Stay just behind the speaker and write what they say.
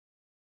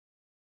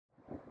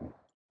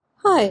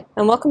Hi,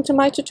 and welcome to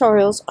my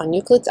tutorials on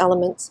Euclid's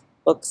Elements,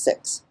 Book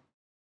 6.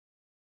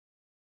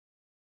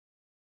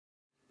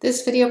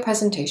 This video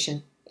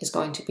presentation is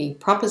going to be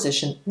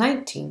Proposition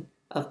 19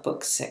 of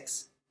Book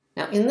 6.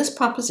 Now, in this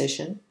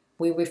proposition,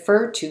 we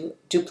refer to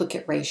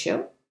duplicate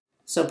ratio.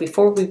 So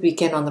before we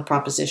begin on the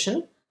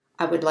proposition,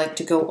 I would like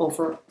to go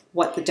over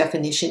what the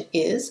definition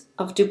is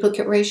of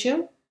duplicate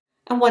ratio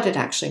and what it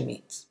actually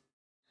means.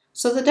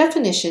 So the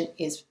definition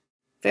is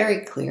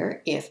very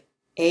clear. If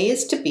A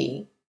is to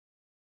B,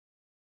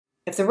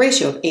 if the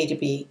ratio of A to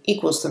B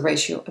equals the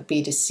ratio of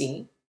B to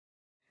C,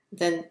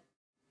 then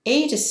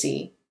A to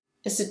C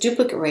is the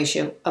duplicate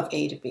ratio of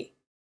A to B.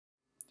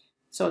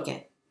 So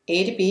again,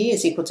 A to B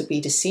is equal to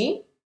B to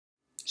C,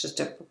 just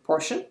a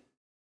proportion.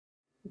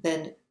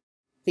 Then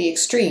the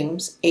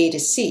extremes, A to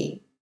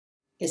C,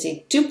 is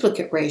a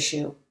duplicate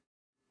ratio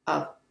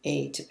of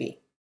A to B.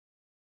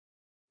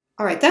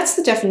 All right, that's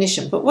the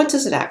definition, but what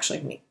does it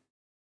actually mean?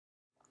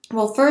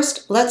 Well,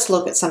 first, let's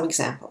look at some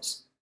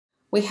examples.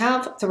 We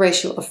have the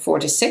ratio of 4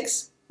 to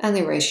 6 and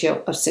the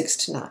ratio of 6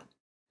 to 9.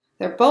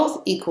 They're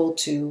both equal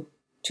to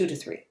 2 to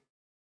 3.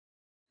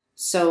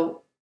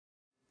 So,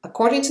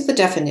 according to the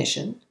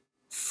definition,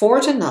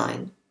 4 to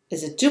 9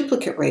 is a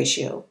duplicate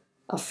ratio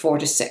of 4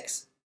 to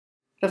 6.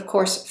 But of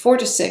course, 4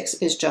 to 6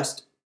 is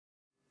just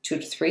 2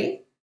 to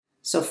 3.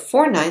 So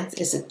 4/9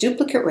 is a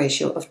duplicate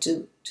ratio of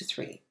 2 to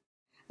 3.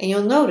 And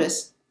you'll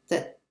notice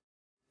that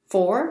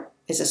 4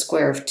 is a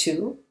square of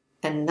 2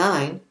 and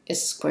 9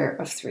 is a square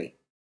of 3.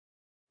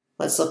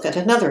 Let's look at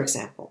another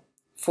example.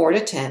 4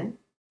 to 10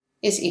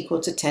 is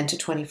equal to 10 to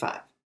 25.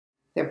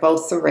 They're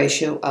both the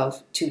ratio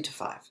of 2 to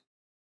 5.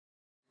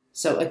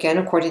 So again,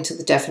 according to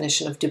the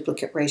definition of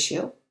duplicate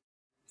ratio,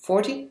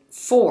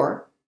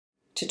 44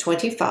 to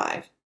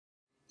 25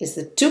 is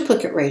the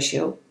duplicate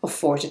ratio of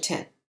 4 to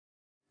 10.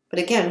 But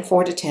again,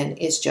 4 to 10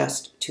 is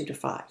just 2 to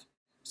 5.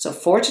 So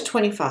 4 to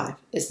 25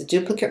 is the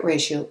duplicate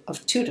ratio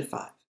of 2 to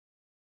 5.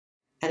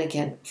 And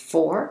again,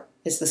 4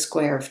 is the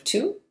square of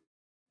 2,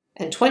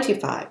 and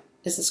 25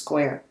 is the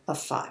square of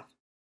 5.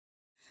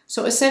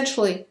 So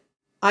essentially,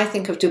 I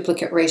think of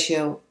duplicate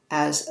ratio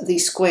as the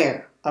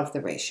square of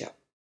the ratio.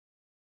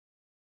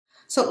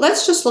 So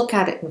let's just look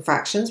at it in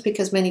fractions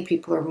because many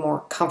people are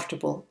more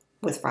comfortable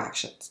with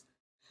fractions.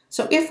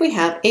 So if we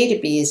have A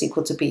to B is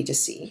equal to B to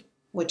C,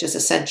 which is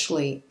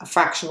essentially a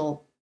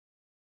fractional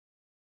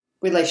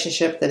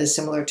relationship that is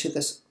similar to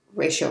this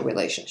ratio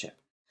relationship.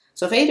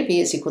 So if A to B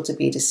is equal to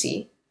B to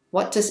C,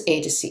 what does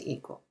A to C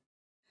equal?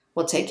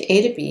 We'll take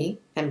A to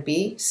B and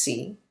B,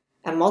 C,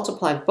 and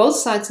multiply both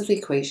sides of the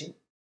equation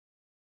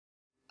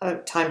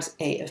times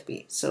A of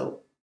B. So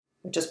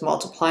we're just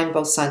multiplying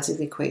both sides of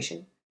the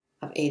equation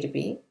of A to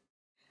B.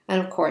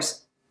 And of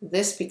course,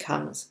 this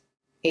becomes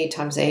A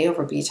times A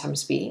over B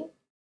times B.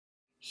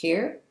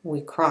 Here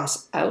we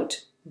cross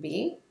out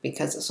B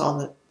because it's on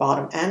the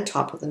bottom and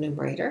top of the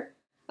numerator.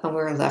 And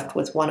we're left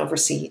with 1 over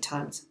C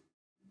times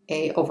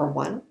A over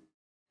 1.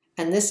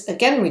 And this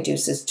again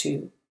reduces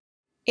to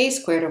A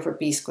squared over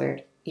B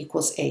squared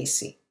equals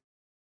AC.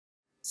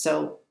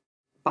 So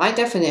by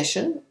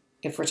definition,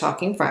 if we're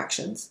talking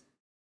fractions,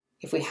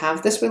 if we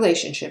have this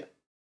relationship,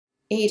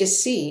 A to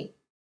C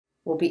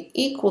will be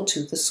equal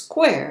to the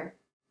square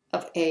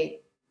of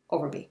A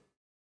over B.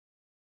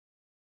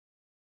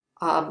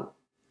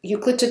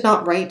 Euclid did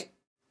not write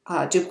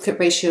duplicate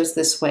ratios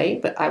this way,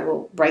 but I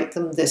will write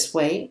them this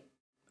way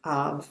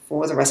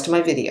for the rest of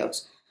my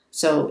videos.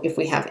 So if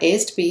we have A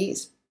to B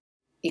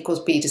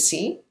equals B to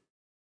C,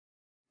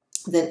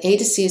 then A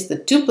to C is the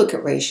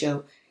duplicate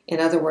ratio, in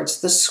other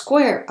words, the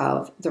square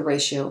of the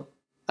ratio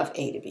of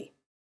A to B.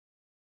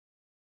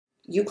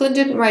 Euclid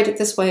didn't write it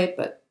this way,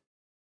 but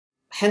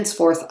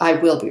henceforth I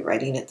will be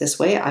writing it this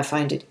way. I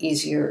find it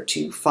easier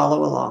to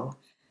follow along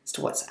as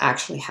to what's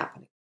actually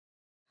happening.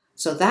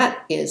 So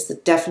that is the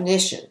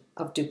definition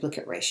of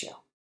duplicate ratio.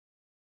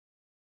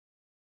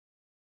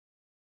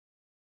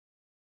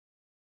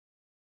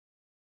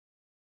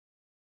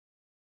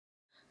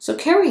 So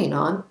carrying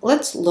on,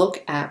 let's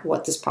look at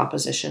what this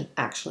proposition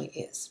actually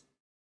is.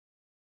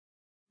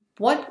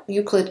 What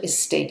Euclid is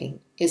stating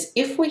is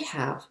if we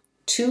have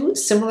two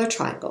similar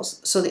triangles,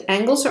 so the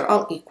angles are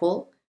all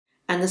equal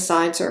and the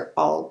sides are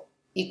all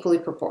equally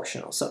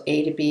proportional. So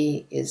A to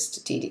B is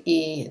to D to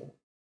E, and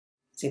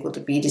is equal to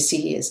B to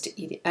C is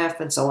to E to F,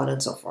 and so on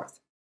and so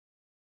forth.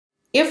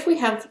 If we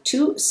have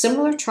two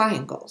similar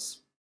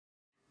triangles,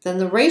 then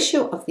the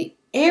ratio of the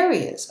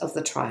areas of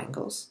the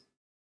triangles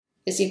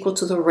is equal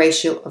to the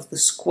ratio of the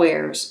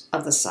squares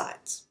of the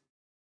sides.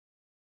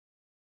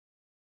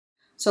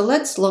 So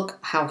let's look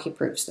how he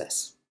proves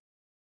this.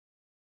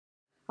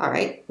 All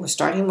right, we're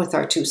starting with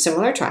our two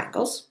similar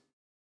triangles.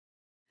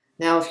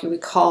 Now, if you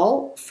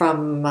recall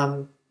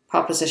from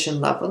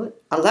Proposition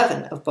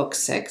 11 of Book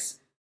 6,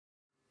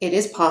 it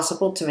is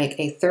possible to make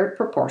a third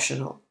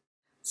proportional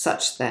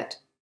such that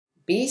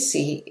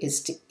BC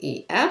is to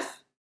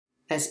EF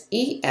as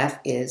EF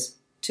is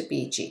to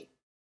BG.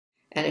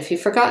 And if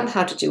you've forgotten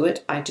how to do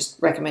it, I just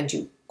recommend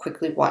you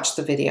quickly watch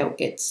the video.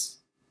 It's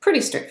pretty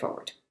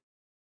straightforward.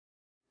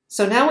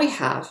 So now we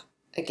have,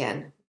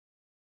 again,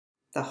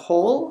 the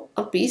whole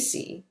of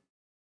BC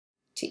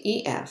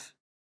to EF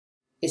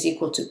is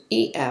equal to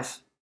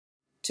EF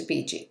to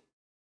BG.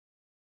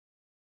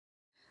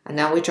 And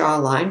now we draw a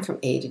line from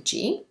A to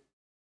G.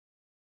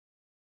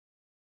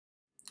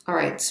 All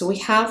right, so we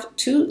have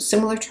two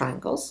similar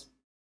triangles.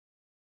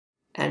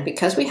 And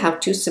because we have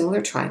two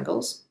similar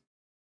triangles,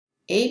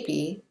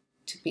 AB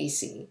to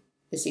BC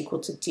is equal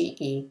to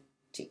DE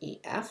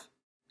to EF,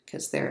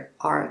 because there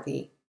are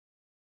the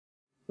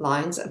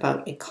lines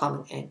about a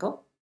common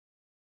angle.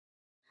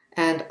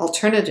 And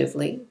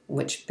alternatively,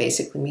 which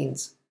basically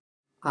means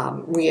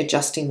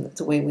readjusting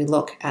the way we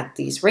look at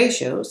these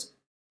ratios,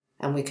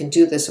 and we can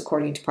do this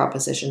according to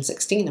Proposition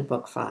 16 of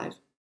Book 5,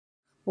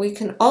 we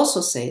can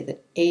also say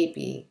that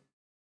AB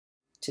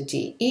to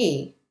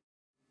DE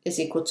is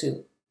equal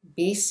to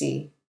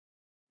BC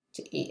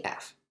to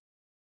EF.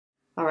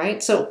 All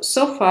right, so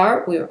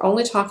far we're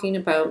only talking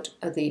about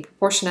the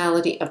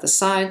proportionality of the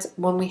sides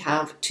when we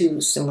have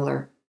two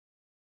similar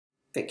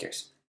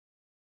figures.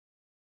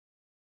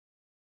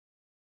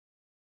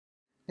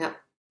 Now,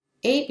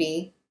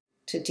 AB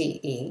to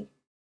DE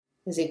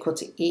is equal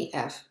to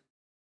EF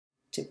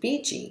to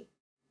BG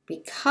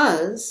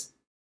because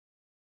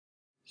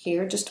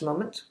here, just a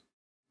moment,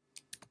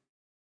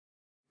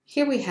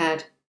 here we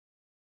had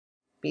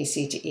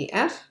BC to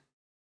EF,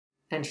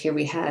 and here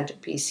we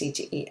had BC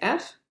to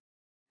EF,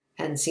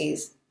 and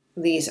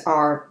these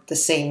are the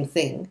same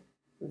thing.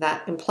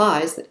 That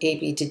implies that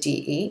AB to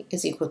DE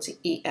is equal to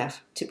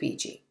EF to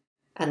BG,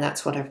 and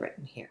that's what I've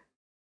written here.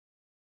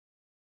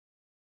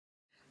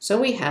 So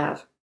we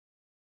have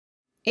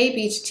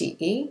AB to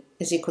DE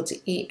is equal to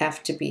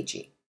EF to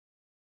BG.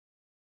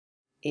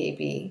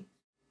 AB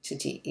to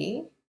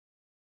DE,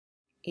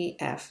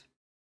 EF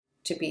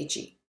to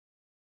BG.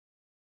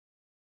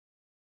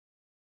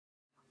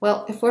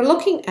 Well, if we're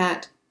looking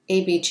at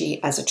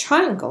ABG as a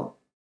triangle,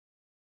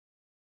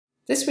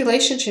 this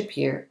relationship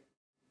here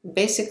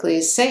basically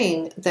is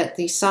saying that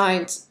the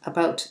sides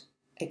about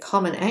a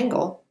common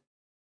angle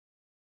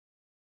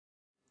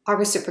are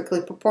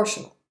reciprocally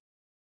proportional.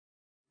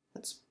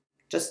 Let's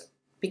just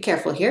be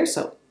careful here.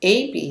 So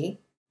AB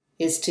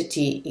is to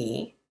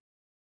DE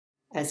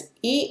as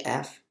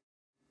EF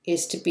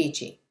is to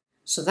BG.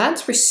 So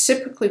that's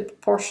reciprocally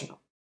proportional.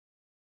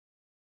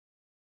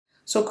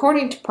 So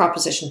according to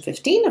Proposition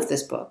 15 of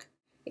this book,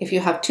 if you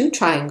have two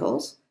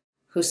triangles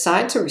whose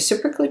sides are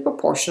reciprocally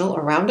proportional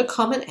around a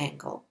common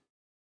angle,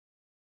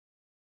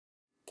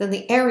 then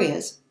the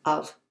areas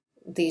of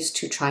these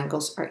two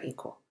triangles are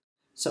equal.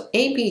 So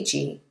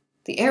ABG,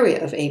 the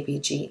area of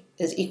ABG,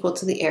 is equal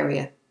to the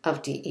area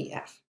of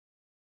DEF.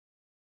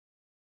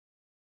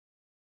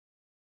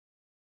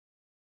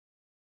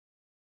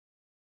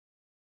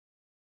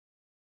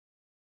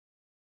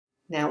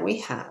 Now we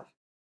have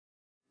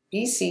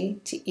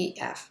BC to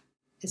EF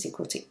is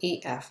equal to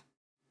EF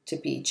to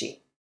BG.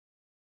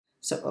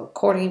 So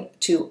according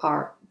to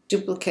our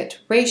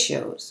duplicate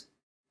ratios,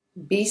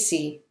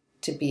 BC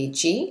to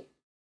BG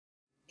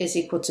is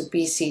equal to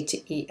BC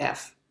to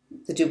EF,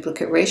 the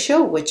duplicate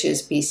ratio, which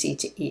is BC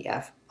to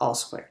EF all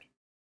squared.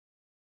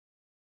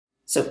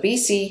 So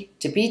BC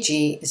to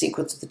BG is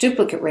equal to the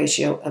duplicate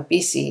ratio of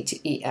BC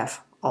to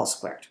EF all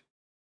squared.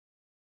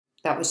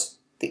 That was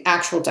the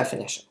actual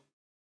definition.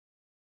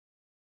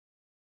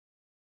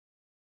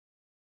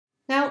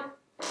 Now,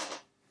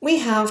 we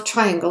have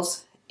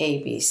triangles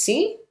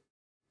ABC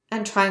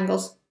and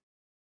triangles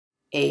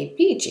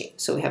ABG.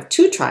 So we have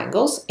two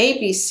triangles.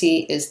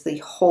 ABC is the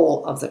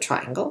whole of the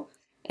triangle,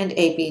 and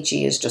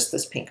ABG is just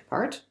this pink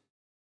part.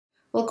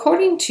 Well,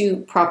 according to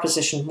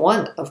Proposition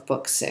 1 of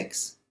Book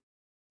 6,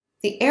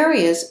 the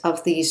areas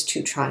of these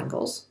two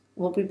triangles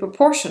will be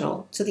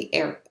proportional to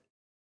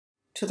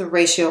the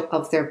ratio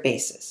of their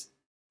bases.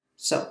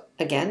 So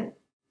again,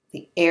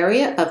 the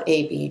area of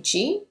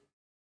ABG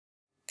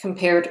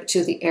compared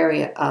to the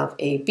area of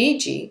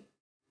ABG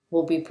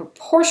will be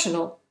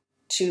proportional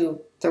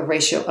to the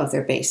ratio of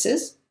their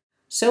bases.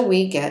 So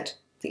we get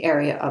the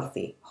area of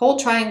the whole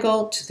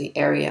triangle to the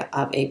area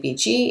of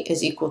ABG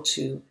is equal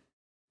to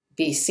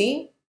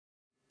BC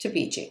to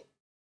BG.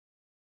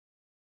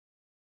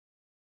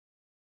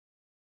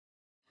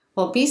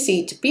 Well,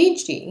 BC to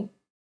BG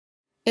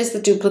is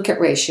the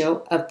duplicate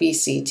ratio of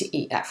BC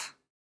to EF.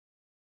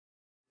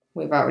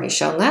 We've already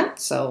shown that,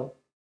 so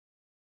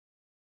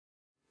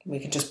we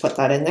can just put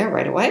that in there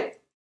right away.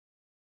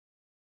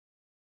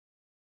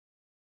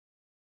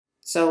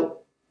 So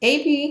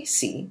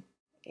ABC,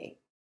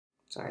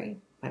 sorry,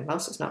 my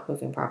mouse is not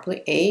moving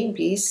properly,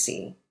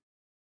 ABC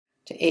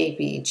to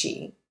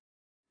ABG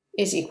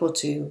is equal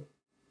to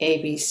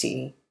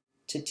ABC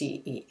to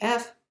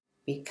DEF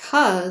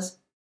because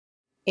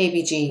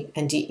ABG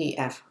and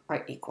DEF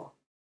are equal.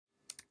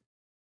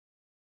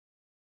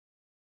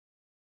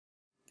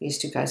 These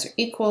two guys are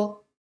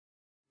equal,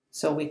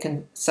 so we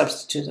can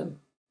substitute them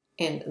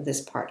in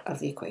this part of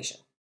the equation.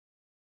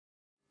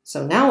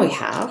 So now we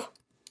have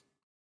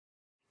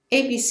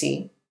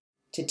ABC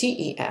to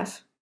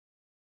DEF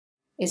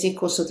is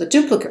equal to the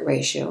duplicate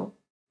ratio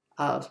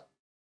of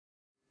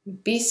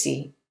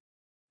BC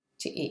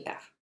to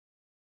EF.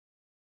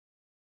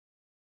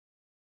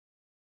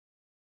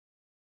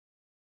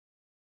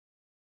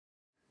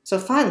 So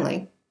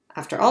finally,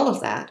 after all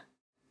of that,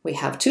 we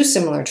have two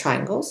similar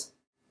triangles,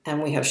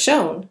 and we have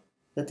shown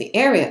that the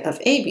area of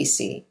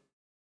ABC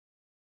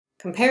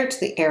compared to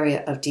the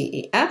area of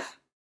DEF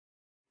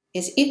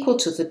is equal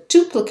to the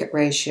duplicate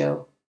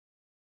ratio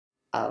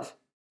of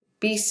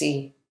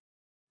BC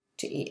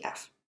to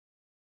EF.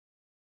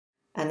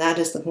 And that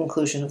is the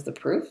conclusion of the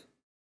proof.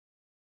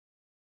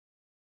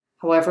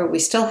 However, we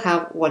still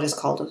have what is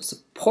called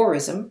a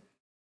porism,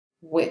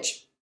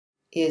 which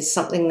is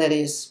something that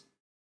is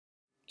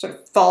sort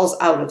of falls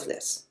out of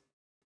this.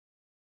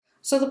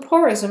 So the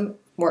porism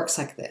works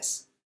like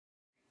this.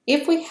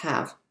 If we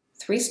have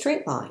three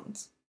straight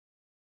lines,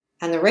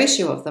 and the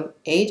ratio of them,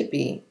 A to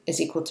B,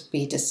 is equal to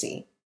B to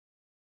C,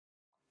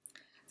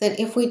 then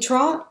if we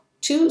draw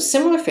two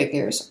similar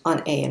figures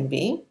on A and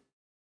B,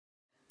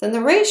 then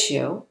the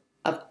ratio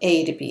of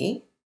A to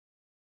B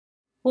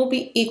will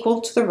be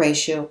equal to the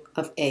ratio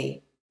of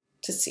A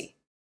to C.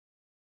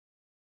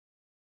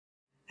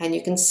 And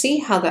you can see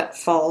how that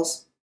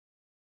falls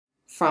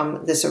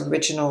from this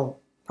original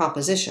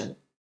proposition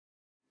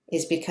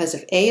is because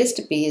if A is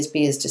to B is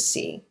B is to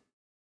C,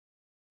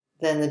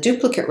 then the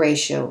duplicate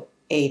ratio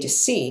A to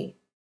C,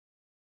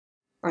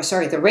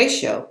 the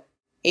ratio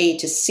A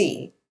to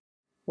C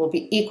will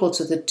be equal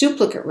to the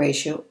duplicate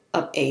ratio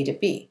of A to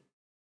B.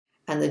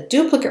 And the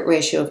duplicate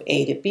ratio of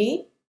A to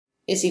B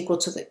is equal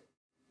to the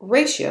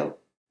ratio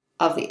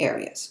of the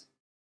areas.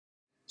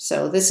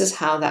 So this is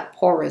how that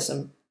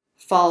porism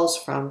falls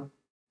from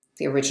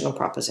the original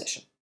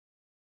proposition.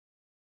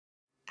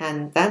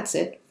 And that's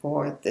it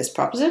for this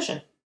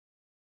proposition.